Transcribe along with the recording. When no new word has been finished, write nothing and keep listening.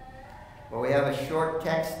Well, we have a short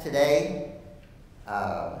text today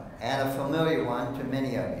and a familiar one to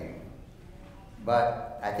many of you.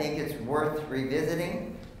 But I think it's worth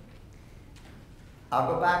revisiting.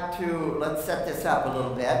 I'll go back to, let's set this up a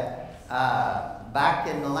little bit. Back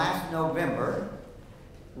in the last November,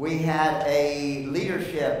 we had a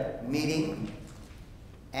leadership meeting,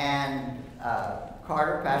 and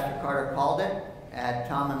Pastor Carter called it at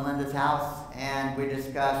Tom and Linda's house, and we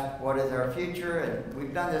discussed what is our future, and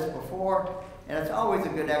we've done this before, and it's always a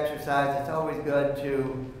good exercise. It's always good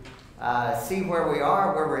to see where we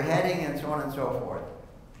are, where we're heading, and so on and so forth.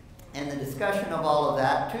 In the discussion of all of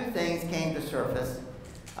that, two things came to surface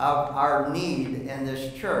of our need in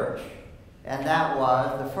this church, and that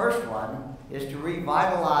was, the first one is to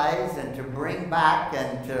revitalize and to bring back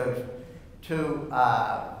and to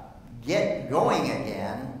get going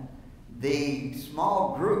again the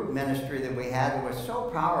small group ministry that we had that was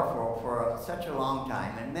so powerful for such a long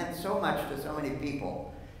time and meant so much to so many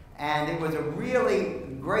people. And it was a really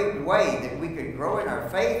great way that we could grow in our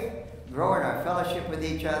faith, grow in our fellowship with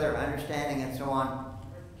each other, understanding and so on.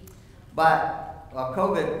 But, well,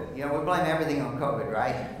 COVID, we blame everything on COVID,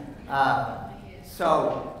 right?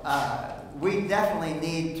 So we definitely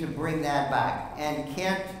need to bring that back. And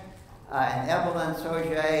Kent and Evelyn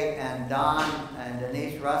Sauget and Don and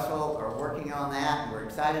Denise Russell are working on that. We're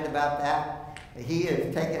excited about that.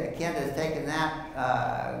 Kent has taken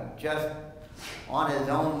that just on his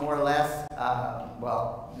own, more or less.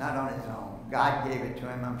 Well, not on his own. God gave it to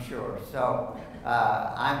him, I'm sure. So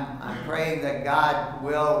I'm praying that God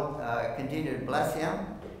will continue to bless him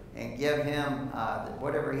and give him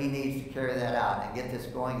whatever he needs to carry that out and get this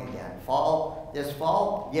going again. This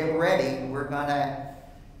fall, get ready. We're going to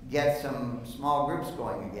get some small groups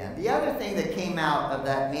going again. The other thing that came out of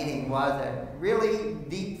that meeting was a really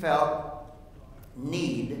deep felt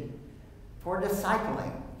need for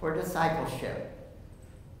discipling, for discipleship.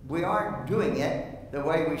 We aren't doing it the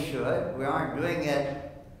way we should. We aren't doing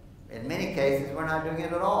it, in many cases, we're not doing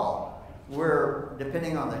it at all. We're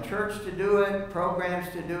depending on the church to do it,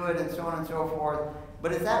 programs to do it, and so on and so forth.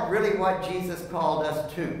 But is that really what Jesus called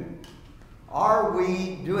us to? Are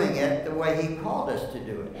we doing it the way he called us to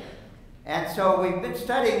do it? And so we've been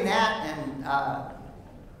studying that, and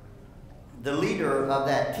the leader of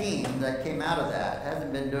that team that came out of that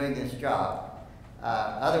hasn't been doing his job.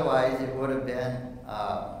 Otherwise, it would have been,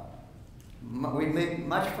 we'd be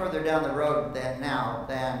much further down the road than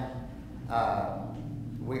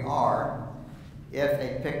we are if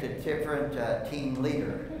they picked a different team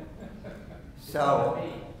leader. So,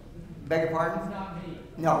 beg your pardon? It's not me.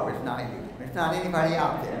 No, it's not you. It's not anybody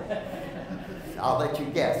out there. I'll let you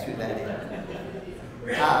guess who that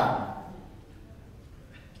is.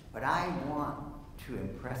 But I want to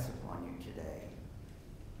impress upon you today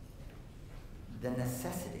the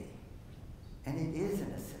necessity, and it is a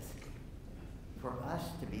necessity, for us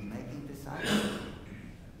to be making disciples.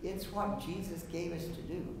 It's what Jesus gave us to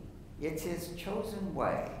do. It's his chosen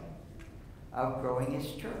way of growing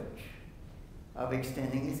his church, of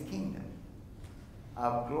extending his kingdom,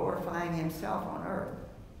 of glorifying himself on earth.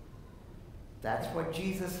 That's what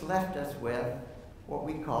Jesus left us with, what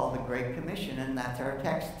we call the Great Commission, and that's our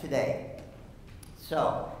text today.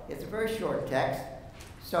 So, it's a very short text.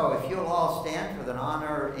 So, if you'll all stand in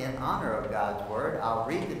honor of God's Word, I'll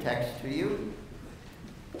read the text to you,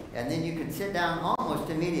 and then you can sit down almost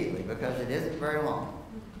immediately because it isn't very long.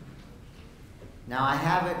 Now, I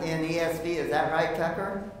have it in ESV. Is that right,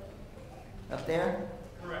 Tucker? Up there?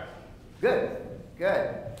 Correct. Good.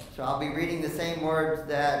 Good. So I'll be reading the same words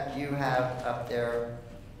that you have up there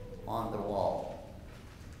on the wall.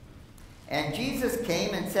 And Jesus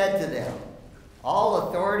came and said to them, "All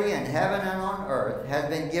authority in heaven and on earth has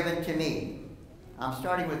been given to me." I'm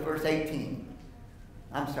starting with verse 18.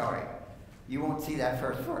 I'm sorry. You won't see that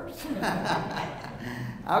first verse.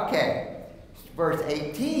 Okay. Verse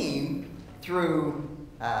 18 through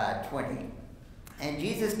 20. And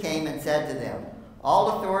Jesus came and said to them,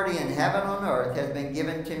 "All authority in heaven and on earth has been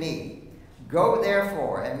given to me. Go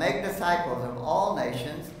therefore and make disciples of all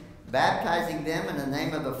nations, baptizing them in the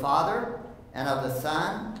name of the Father and of the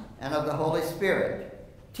Son and of the Holy Spirit,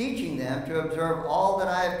 teaching them to observe all that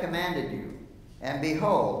I have commanded you. And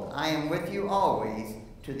behold, I am with you always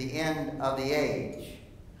to the end of the age."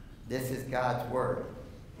 This is God's word.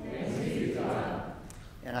 Thanks be to God.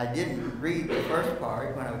 And I didn't read the first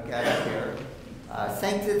part when I got up here.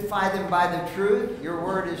 Sanctify them by the truth. Your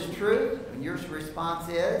word is truth. And your response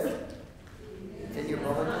is? It's in your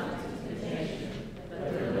bulletin.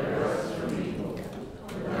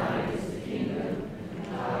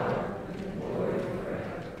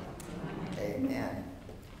 Amen.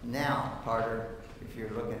 Now, Carter, if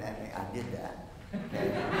you're looking at I did that.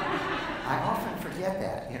 Okay? I often forget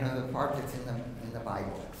that, the part that's in the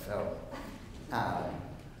Bible. So,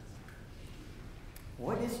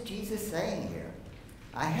 what is Jesus saying here?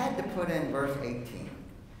 I had to put in verse 18.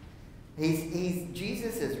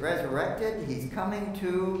 Jesus is resurrected. He's coming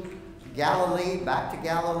to Galilee, back to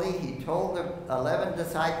Galilee. He told the 11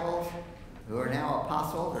 disciples, who are now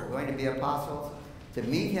apostles, or going to be apostles, to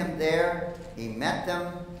meet him there. He met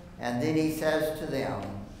them, and then he says to them,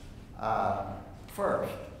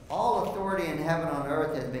 first, all authority in heaven and on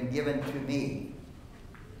earth has been given to me.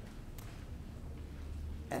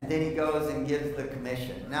 And then he goes and gives the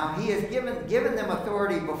commission. Now, he has given them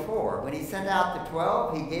authority before. When he sent out the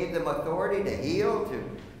 12, he gave them authority to heal,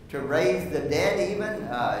 to raise the dead even,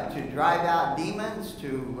 to drive out demons,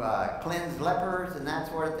 to cleanse lepers and that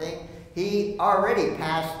sort of thing. He already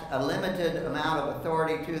passed a limited amount of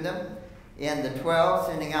authority to them in the 12,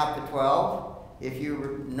 sending out the 12. If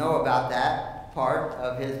you know about that part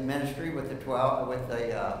of his ministry with the 12, with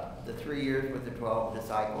the 3 years with the 12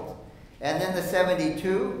 disciples. And then the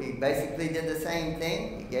 72, he basically did the same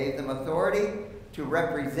thing. He gave them authority to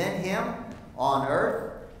represent him on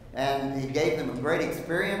earth. And he gave them a great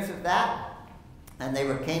experience of that. And they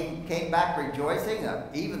came back rejoicing,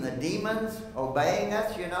 even the demons obeying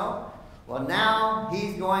us, Well, now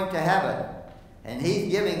he's going to heaven. And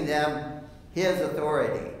he's giving them his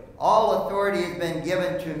authority. All authority has been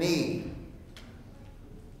given to me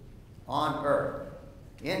on earth,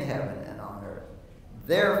 in heaven and on earth.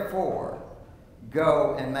 Therefore,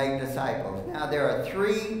 go and make disciples. Now, there are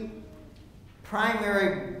 3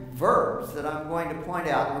 primary verbs that I'm going to point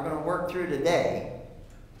out that we're going to work through today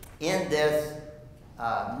in this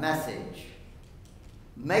message.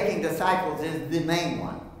 Making disciples is the main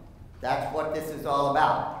one. That's what this is all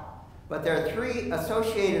about. But there are 3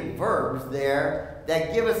 associated verbs there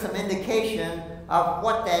that give us some indication of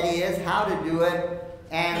what that is, how to do it,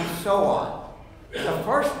 and so on. The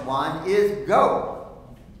first one is go.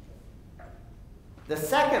 The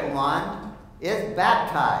second one is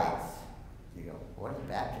baptize. You go, what has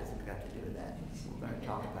baptism got to do with that? We're going to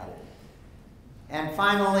talk about it. And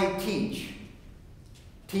finally, teach.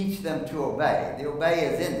 Teach them to obey. The obey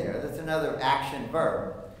is in there. That's another action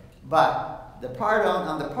verb. But the part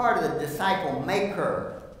on the part of the disciple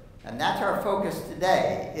maker, and that's our focus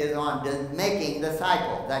today, is on making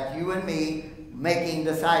disciples. That's you and me making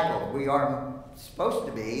disciples. We are supposed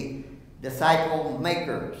to be disciple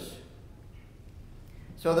makers.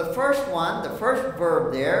 So the first one, the first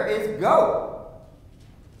verb there is go.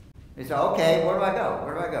 You say, okay, where do I go?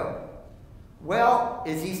 Where do I go? Well,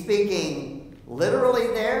 is he speaking literally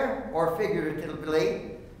there or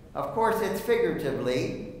figuratively? Of course, it's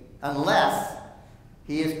figuratively, unless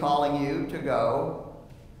he is calling you to go.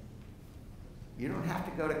 You don't have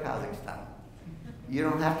to go to Kazakhstan. You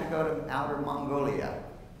don't have to go to outer Mongolia.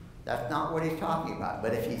 That's not what he's talking about.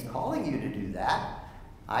 But if he's calling you to do that,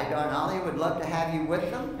 I, Don Ollie, would love to have you with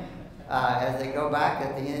them as they go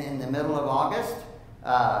back in the middle of August.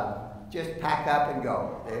 Just pack up and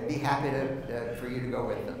go. They'd be happy for you to go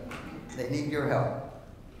with them. They need your help.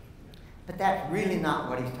 But that's really not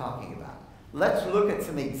what he's talking about. Let's look at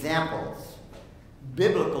some examples,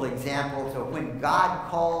 biblical examples of when God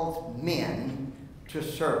calls men to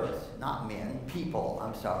service. Not men, people,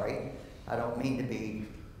 I'm sorry. I don't mean to be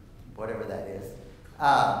whatever that is.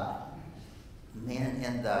 Men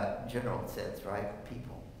in the general sense, right?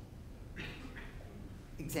 People.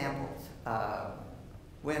 Examples.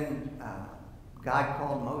 When God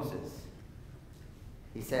called Moses,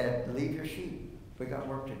 he said, leave your sheep. We got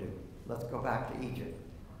work to do. Let's go back to Egypt.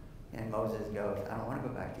 And Moses goes, I don't want to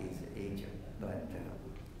go back to Egypt. But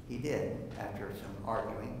he did after some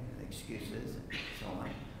arguing and excuses and so on.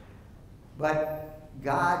 But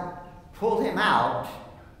God pulled him out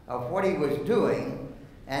of what he was doing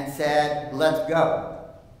and said, let's go.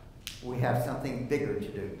 We have something bigger to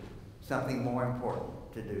do, something more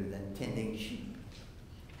important to do than tending sheep.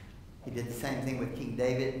 He did the same thing with King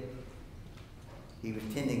David. He was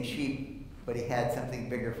tending sheep, but he had something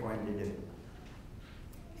bigger for him to do.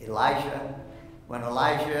 Elijah, when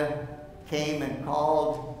Elijah came and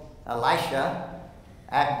called Elisha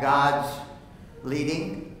at God's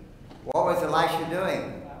leading, what was Elisha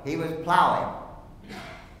doing? He was plowing.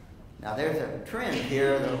 Now there's a trend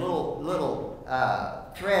here, the little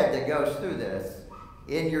thread that goes through this.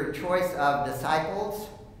 In your choice of disciples,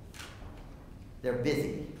 they're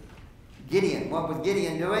busy. Gideon, what was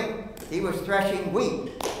Gideon doing? He was threshing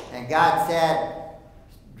wheat. And God said,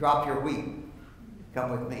 drop your wheat.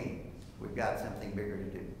 Come with me. We've got something bigger to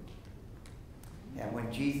do. And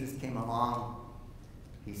when Jesus came along,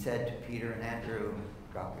 he said to Peter and Andrew,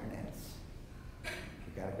 drop your nets.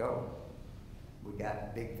 We got to go. We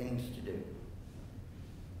got big things to do.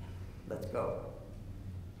 Let's go.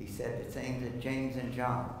 He said the same to James and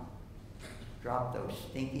John. Drop those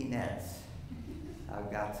stinky nets.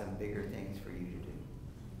 I've got some bigger things for you to do.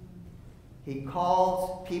 He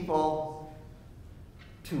calls people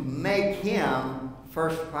to make him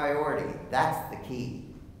first priority. That's the key.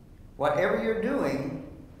 Whatever you're doing,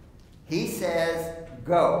 he says,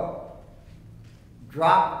 go.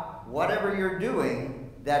 Drop whatever you're doing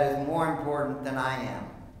that is more important than I am.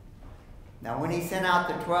 Now, when he sent out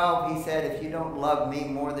the 12, he said, if you don't love me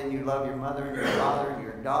more than you love your mother and your father and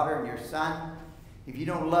your daughter and your son, if you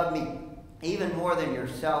don't love me even more than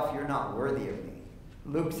yourself, you're not worthy of me.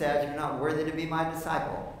 Luke says you're not worthy to be my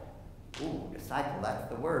disciple. Ooh, disciple, that's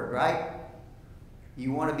the word, right?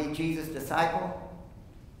 You want to be Jesus' disciple?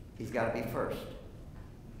 He's got to be first.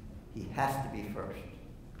 He has to be first.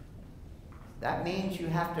 That means you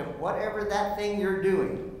have to, whatever that thing you're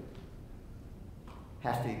doing,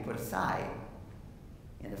 has to be put aside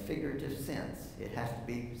in a figurative sense. It has to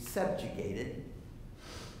be subjugated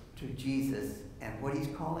to Jesus and what he's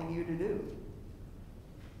calling you to do.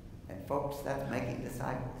 And folks, that's making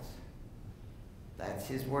disciples. That's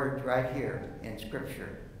his words right here in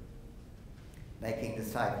Scripture. Making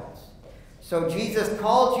disciples. So Jesus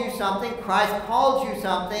called you something, Christ called you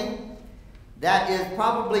something that is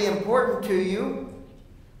probably important to you,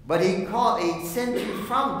 but he sent you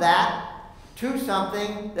from that to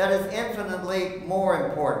something that is infinitely more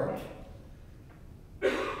important.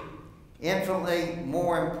 Infinitely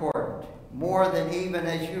more important. More than even,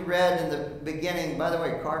 as you read in the beginning. By the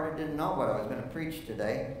way, Carter didn't know what I was going to preach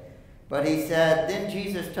today. But he said, then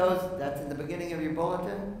Jesus told, that's in the beginning of your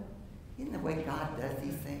bulletin. Isn't the way God does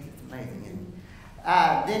these things? It's amazing.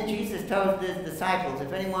 Then Jesus told his disciples,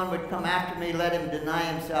 if anyone would come after me, let him deny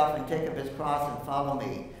himself and take up his cross and follow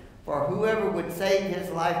me. For whoever would save his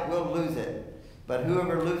life will lose it. But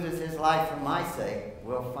whoever loses his life for my sake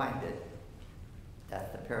will find it.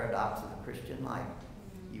 That's the paradox of the Christian life.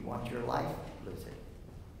 You want your life, lose it.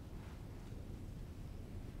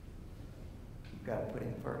 You've got to put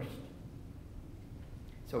him first.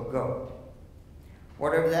 So go.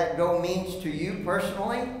 Whatever that go means to you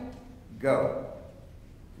personally, go.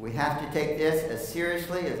 We have to take this as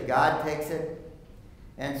seriously as God takes it.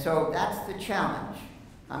 And so that's the challenge.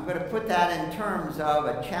 I'm going to put that in terms of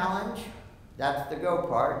a challenge. That's the go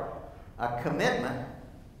part. A commitment,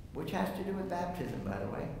 which has to do with baptism, by the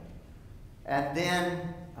way. And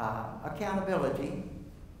then accountability.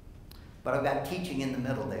 But I've got teaching in the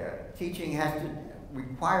middle there. Teaching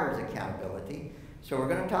requires accountability. So we're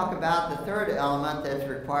going to talk about the third element that's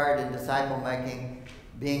required in disciple making,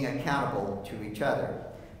 being accountable to each other.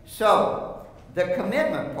 So the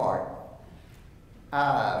commitment part.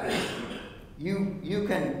 You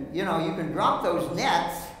can drop those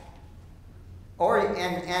nets,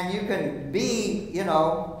 and you can be,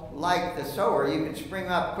 like the sower. You can spring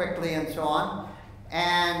up quickly and so on.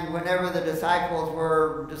 And whenever the disciples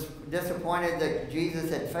were disappointed that Jesus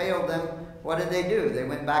had failed them, what did they do? They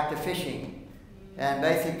went back to fishing. And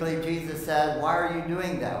basically Jesus said, why are you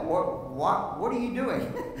doing that? What are you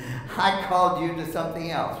doing? I called you to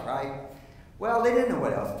something else, right? Well, they didn't know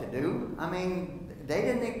what else to do. I mean, they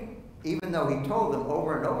didn't, even though he told them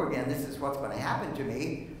over and over again, this is what's going to happen to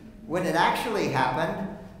me. When it actually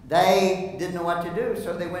happened, they didn't know what to do,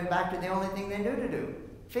 so they went back to the only thing they knew to do,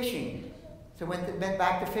 fishing. So went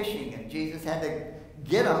back to fishing, and Jesus had to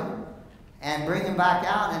get them and bring them back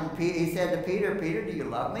out. And he said to Peter, Peter, do you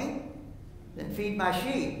love me? Then feed my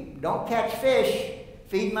sheep. Don't catch fish,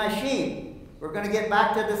 feed my sheep. We're going to get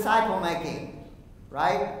back to disciple making,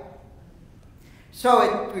 right? So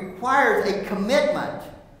it requires a commitment,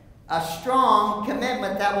 a strong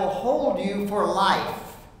commitment that will hold you for life,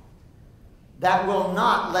 that will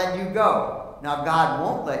not let you go. Now, God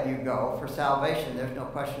won't let you go for salvation. There's no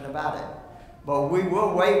question about it. But we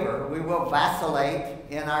will waver. We will vacillate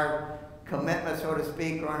in our commitment, so to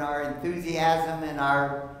speak, or in our enthusiasm, in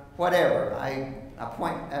our whatever. I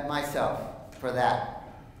point at myself for that.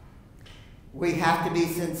 We have to be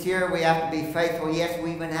sincere. We have to be faithful. Yes,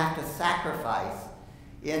 we even have to sacrifice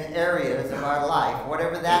in areas of our life.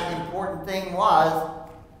 Whatever that important thing was,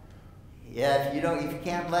 yeah, if you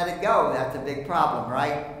can't let it go, that's a big problem,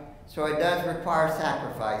 right? So it does require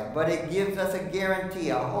sacrifice, but it gives us a guarantee,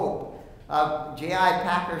 a hope. J.I.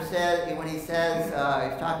 Packer said, when he says,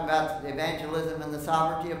 he's talking about evangelism and the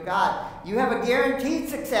sovereignty of God, you have a guaranteed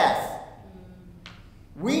success.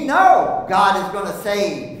 We know God is going to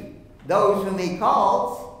save those whom he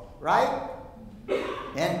calls, right?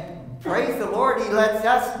 And praise the Lord, he lets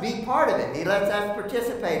us be part of it. He lets us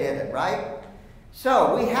participate in it, right?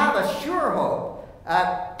 So we have a sure hope,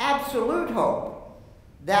 absolute hope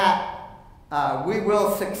that we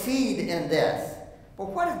will succeed in this. But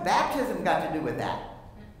what has baptism got to do with that?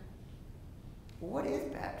 What is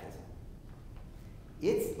baptism?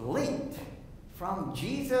 It's linked from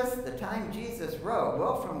Jesus, the time Jesus rose.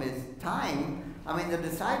 Well, from his time, I mean, the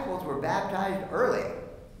disciples were baptized early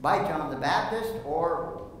by John the Baptist,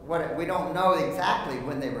 or what, we don't know exactly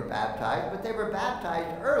when they were baptized, but they were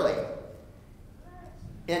baptized early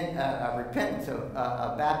in a repentance,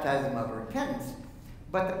 a baptism of repentance.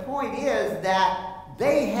 But the point is that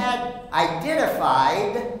they had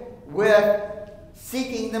identified with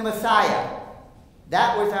seeking the Messiah.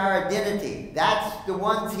 That was our identity. That's the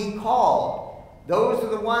ones he called. Those are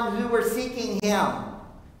the ones who were seeking him.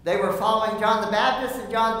 They were following John the Baptist, and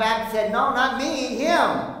John the Baptist said, no, not me,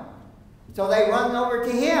 him. So they run over to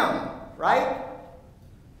him, right?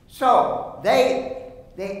 So they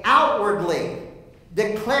outwardly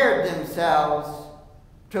declared themselves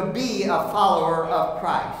to be a follower of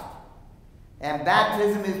Christ. And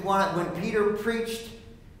baptism is one. When Peter preached,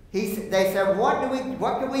 they said, what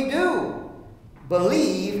can we do?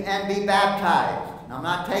 Believe and be baptized. And I'm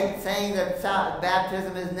not saying that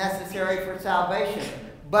baptism is necessary for salvation,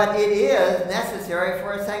 but it is necessary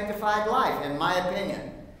for a sanctified life, in my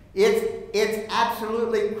opinion. It's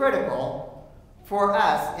absolutely critical for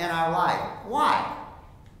us in our life. Why?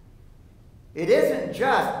 It isn't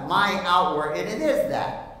just my outward, and it is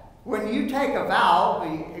that. When you take a vow,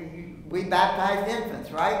 we baptized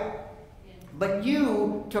infants, right? But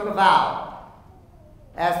you took a vow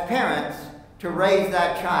as parents to raise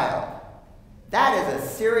that child. That is a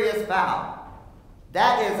serious vow.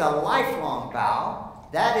 That is a lifelong vow.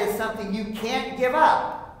 That is something you can't give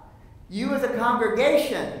up. You as a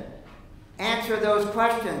congregation answer those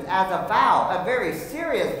questions as a vow, a very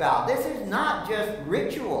serious vow. This is not just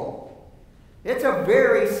ritual. It's a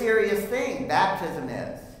very serious thing, baptism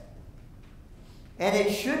is. And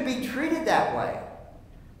it should be treated that way,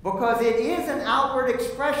 because it is an outward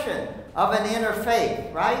expression of an inner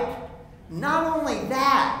faith, right? Not only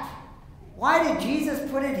that, why did Jesus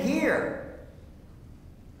put it here?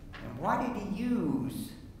 And why did he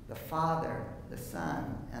use the Father, the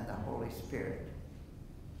Son, and the Holy Spirit?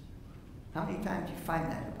 How many times do you find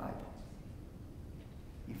that in the Bible?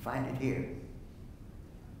 You find it here.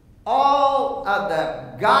 All of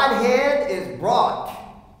the Godhead is brought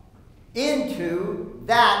into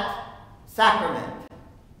that sacrament,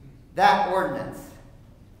 that ordinance.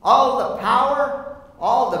 All the power,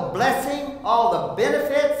 all the blessing, all the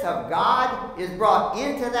benefits of God is brought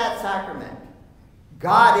into that sacrament.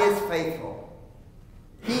 God is faithful.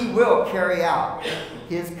 He will carry out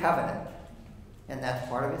his covenant. And that's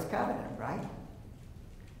part of his covenant, right?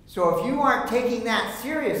 So if you aren't taking that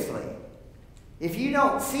seriously, if you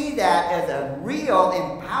don't see that as a real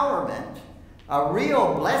empowerment, a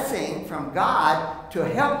real blessing from God to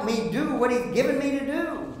help me do what he's given me to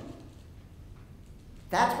do,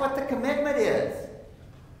 that's what the commitment is.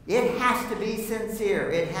 It has to be sincere.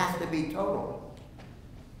 It has to be total.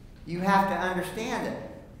 You have to understand it.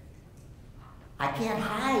 I can't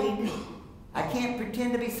hide. I can't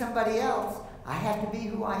pretend to be somebody else. I have to be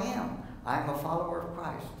who I am. I'm a follower of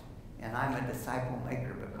Christ, and I'm a disciple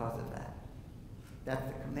maker because of that. That's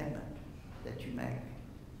the commitment that you make.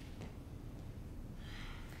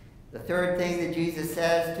 The third thing that Jesus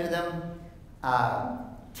says to them,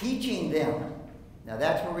 teaching them. Now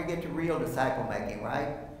that's where we get to real disciple making,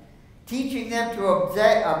 right? Teaching them to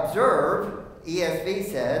observe,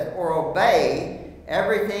 ESV says, or obey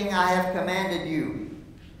everything I have commanded you.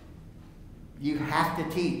 You have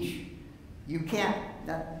to teach. You can't.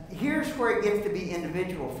 Now, here's where it gets to be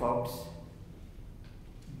individual, folks.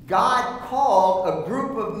 God called a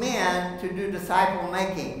group of men to do disciple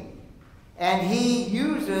making. And he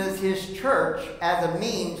uses his church as a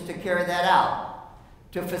means to carry that out,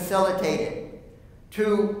 to facilitate it,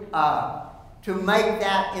 to make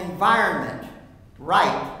that environment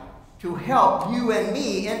right, to help you and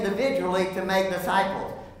me individually to make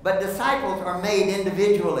disciples. But disciples are made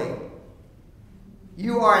individually.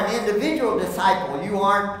 You are an individual disciple. You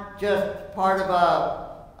aren't just part of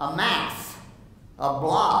a mass, a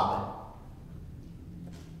blob.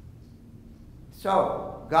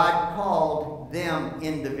 So, God called them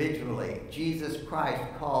individually. Jesus Christ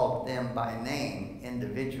called them by name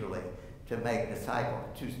individually to make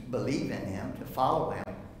disciples, to believe in him, to follow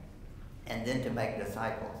him, and then to make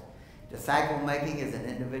disciples. Disciple making is an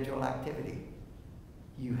individual activity.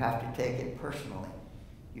 You have to take it personally.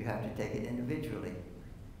 You have to take it individually.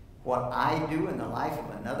 What I do in the life of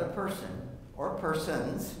another person or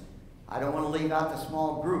persons, I don't want to leave out the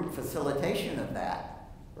small group facilitation of that,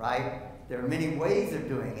 right? There are many ways of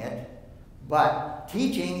doing it, But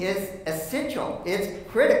teaching is essential. It's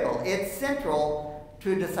critical. It's central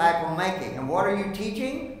to disciple making. And what are you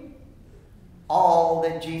teaching? All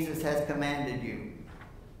that Jesus has commanded you.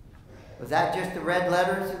 Was that just the red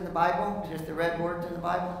letters in the Bible? Just the red words in the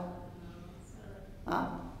Bible? Huh?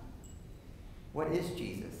 What is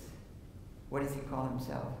Jesus? What does he call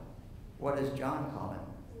himself? What does John call him?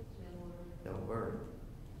 The Word.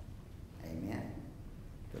 Amen.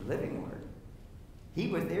 The living Word. He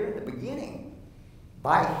was there in the beginning.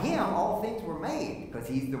 By him all things were made, because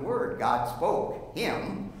he's the Word. God spoke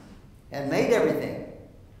him and made everything.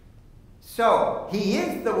 So, he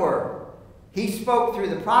is the Word. He spoke through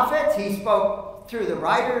the prophets. He spoke through the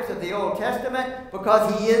writers of the Old Testament,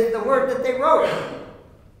 because he is the Word that they wrote.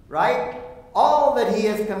 Right? All that he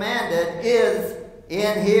has commanded is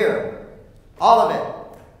in here. All of it.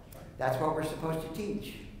 That's what we're supposed to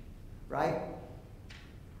teach. Right?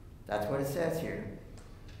 That's what it says here.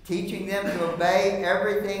 Teaching them to obey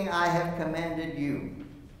everything I have commanded you.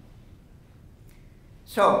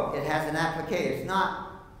 So, it has an application. It's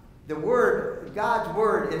not, the Word, God's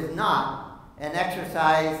Word is not an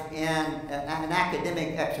exercise in an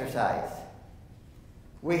academic exercise.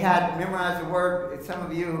 We had memorized the Word. Some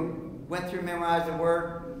of you went through Memorize the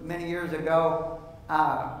Word many years ago.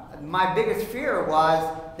 My biggest fear was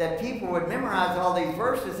that people would memorize all these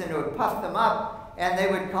verses and it would puff them up, and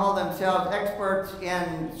they would call themselves experts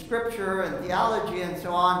in Scripture and theology and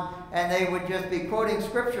so on, and they would just be quoting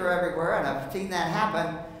Scripture everywhere, and I've seen that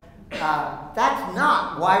happen. That's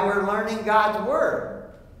not why we're learning God's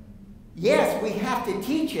Word. Yes, we have to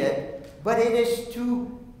teach it, but it is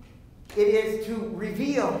to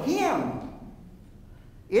reveal Him.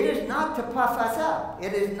 It is not to puff us up.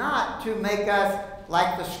 It is not to make us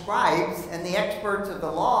like the scribes and the experts of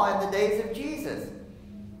the law in the days of Jesus.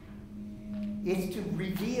 It's to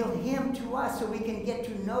reveal Him to us so we can get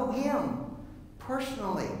to know Him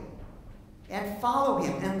personally and follow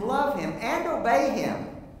Him and love Him and obey Him.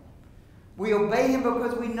 We obey Him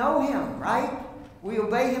because we know Him, right? We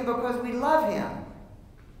obey Him because we love Him.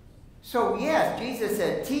 So yes, Jesus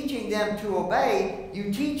said, teaching them to obey,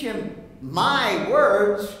 you teach them my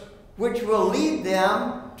words, which will lead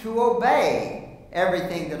them to obey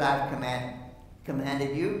everything that I've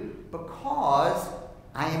commanded you, because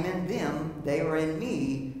I am in them, they are in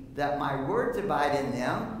me, that my words abide in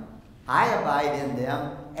them, I abide in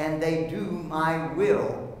them, and they do my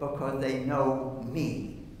will because they know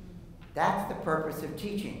me. That's the purpose of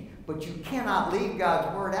teaching. But you cannot leave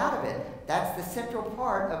God's Word out of it. That's the central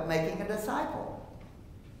part of making a disciple.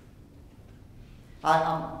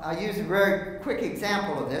 I'll use a very quick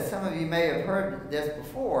example of this. Some of you may have heard this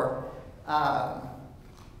before. A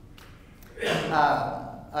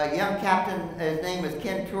young captain, his name was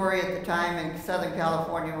Ken Torrey at the time in Southern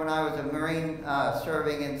California when I was a Marine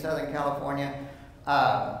serving in Southern California.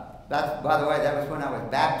 By the way, that was when I was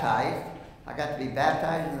baptized. I got to be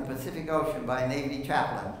baptized in the Pacific Ocean by a Navy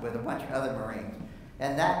chaplain with a bunch of other Marines.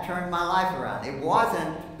 And that turned my life around. It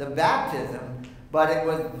wasn't the baptism, but it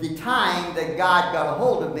was the time that God got a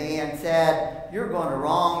hold of me and said, you're going the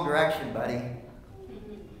wrong direction, buddy.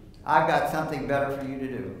 I've got something better for you to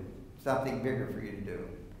do. Something bigger for you to do.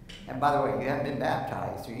 And by the way, you haven't been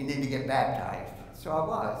baptized, so you need to get baptized. So I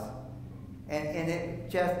was. And it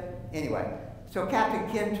just, anyway. So Captain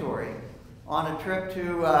Ken Torrey, on a trip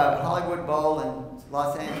to Hollywood Bowl in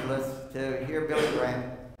Los Angeles to hear Billy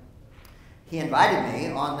Graham, he invited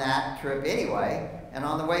me on that trip anyway. And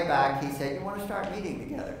on the way back, he said, you want to start meeting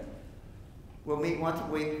together? We'll meet once a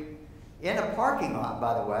week in a parking lot,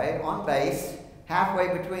 by the way, on base,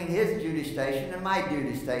 halfway between his duty station and my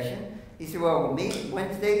duty station. He said, well, we'll meet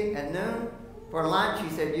Wednesday at noon for lunch. He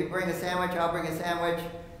said, you bring a sandwich, I'll bring a sandwich.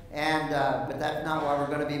 And but that's not why we're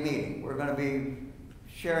going to be meeting. We're going to be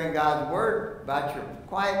sharing God's Word about your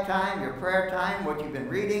quiet time, your prayer time, what you've been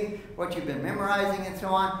reading, what you've been memorizing, and so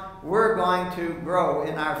on. We're going to grow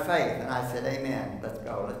in our faith. And I said, amen. Let's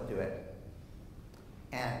go. Let's do it.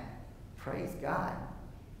 And praise God.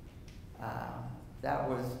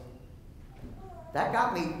 That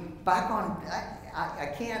got me back on. I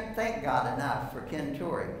can't thank God enough for Ken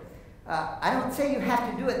Torrey. I don't say you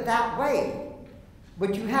have to do it that way.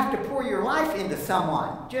 But you have to pour your life into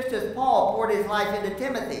someone, just as Paul poured his life into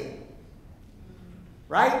Timothy.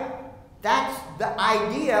 Right? That's the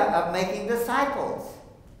idea of making disciples.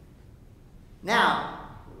 Now,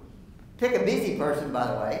 pick a busy person, by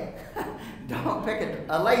the way. Don't pick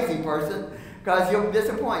a lazy person, because he'll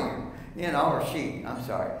disappoint you. Or she, I'm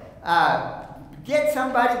sorry. Get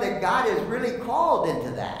somebody that God has really called into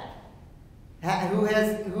that,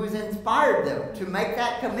 who's inspired them to make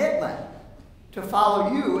that commitment to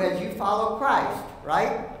follow you as you follow Christ,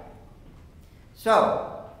 right?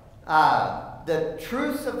 So, the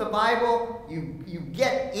truths of the Bible, you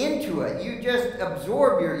get into it. You just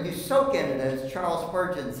absorb you soak in it, as Charles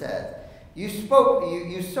Spurgeon says. You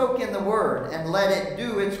soak in the Word and let it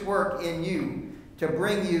do its work in you to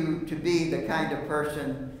bring you to be the kind of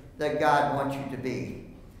person that God wants you to be.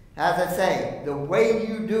 As I say, the way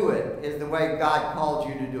you do it is the way God called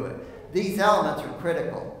you to do it. These elements are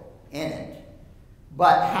critical in it.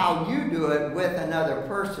 But how you do it with another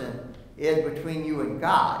person is between you and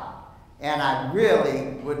God. And I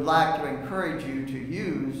really would like to encourage you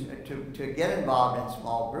to get involved in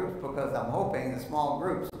small groups, because I'm hoping the small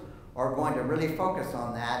groups are going to really focus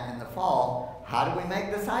on that in the fall. How do we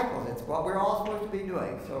make disciples? It's what we're all supposed to be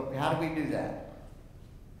doing. So how do we do that?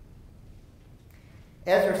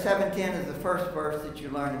 Ezra 7:10 is the first verse that you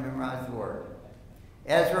learn to memorize the word.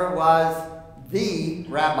 Ezra was the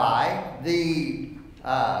rabbi, the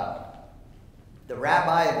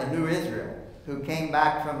rabbi of the new Israel, who came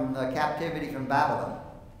back from captivity from Babylon.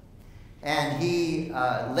 And he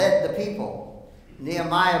led the people.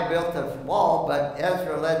 Nehemiah built a wall, but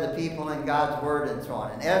Ezra led the people in God's word and so on.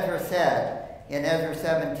 And Ezra said, in Ezra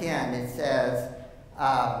 7:10, it says,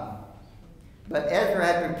 but Ezra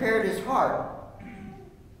had prepared his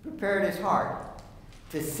heart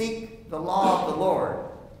to seek the law of the Lord.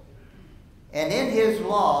 And in his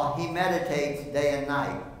law he meditates day and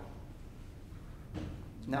night.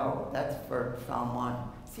 No, that's for Psalm 1.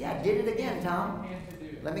 See, I did it again, Tom.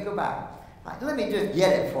 Let me go back. Let me just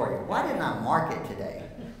get it for you. Why didn't I mark it today?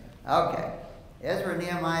 Okay. Ezra,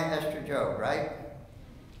 Nehemiah, Esther, Job, right?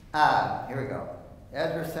 Here we go.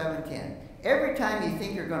 Ezra 7:10. Every time you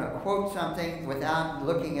think you're going to quote something without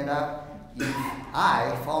looking it up,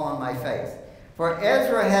 I fall on my face. For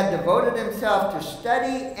Ezra had devoted himself to the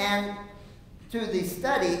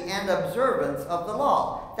study and observance of the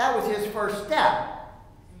law. That was his first step.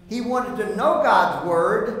 He wanted to know God's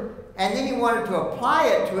word, and then he wanted to apply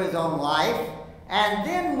it to his own life. And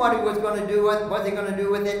then what he was going to do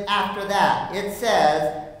with it after that? It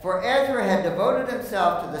says, for Ezra had devoted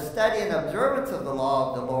himself to the study and observance of the law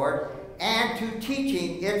of the Lord, and to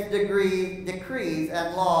teaching its decrees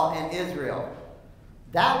and law in Israel.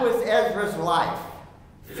 That was Ezra's life.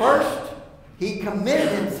 First, he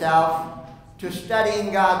committed himself to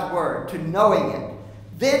studying God's word, to knowing it,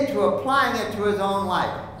 then to applying it to his own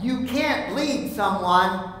life. You can't lead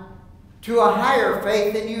someone to a higher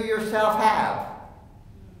faith than you yourself have.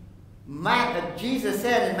 Jesus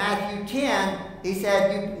said in Matthew 10, he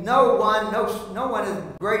said, no one is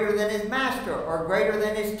greater than his master or greater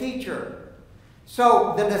than his teacher.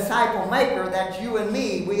 So the disciple maker, that's you and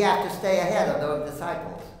me, we have to stay ahead of those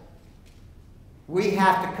disciples. We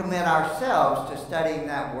have to commit ourselves to studying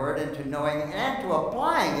that word and to knowing it and to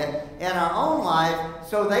applying it in our own life,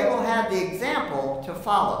 so they will have the example to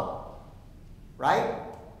follow. Right?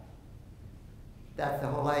 That's the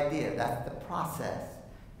whole idea. That's the process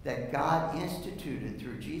that God instituted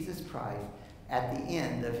through Jesus Christ at the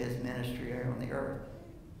end of his ministry here on the earth.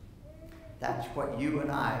 That's what you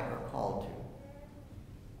and I are called to.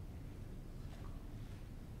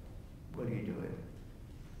 Will you do it?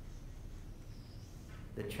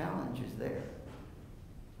 The challenge is there.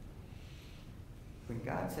 When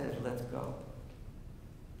God says, let's go,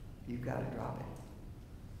 you've got to drop it.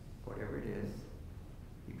 Whatever it is,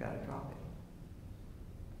 you've got to drop it.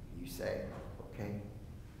 You say, okay,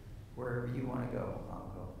 wherever you want to go,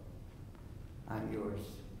 I'll go. I'm yours.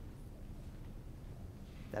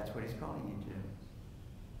 That's what he's calling you to.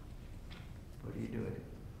 What do you do it?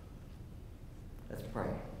 Let's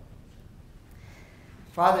pray.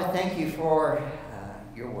 Father, thank you for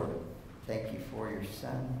your word. Thank you for your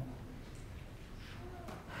Son.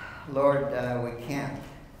 Lord, we can't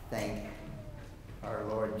thank our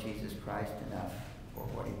Lord Jesus Christ enough for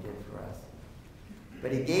what he did for us.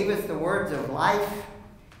 But he gave us the words of life.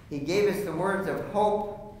 He gave us the words of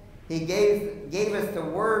hope. He gave us the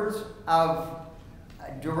words of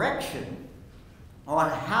direction on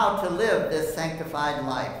how to live this sanctified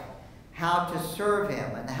life, how to serve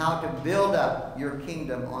him, and how to build up your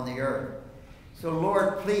kingdom on the earth. So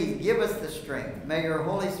Lord, please give us the strength. May your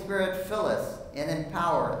Holy Spirit fill us and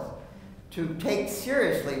empower us to take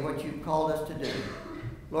seriously what you've called us to do.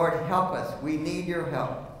 Lord, help us. We need your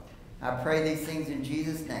help. I pray these things in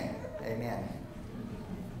Jesus' name. Amen.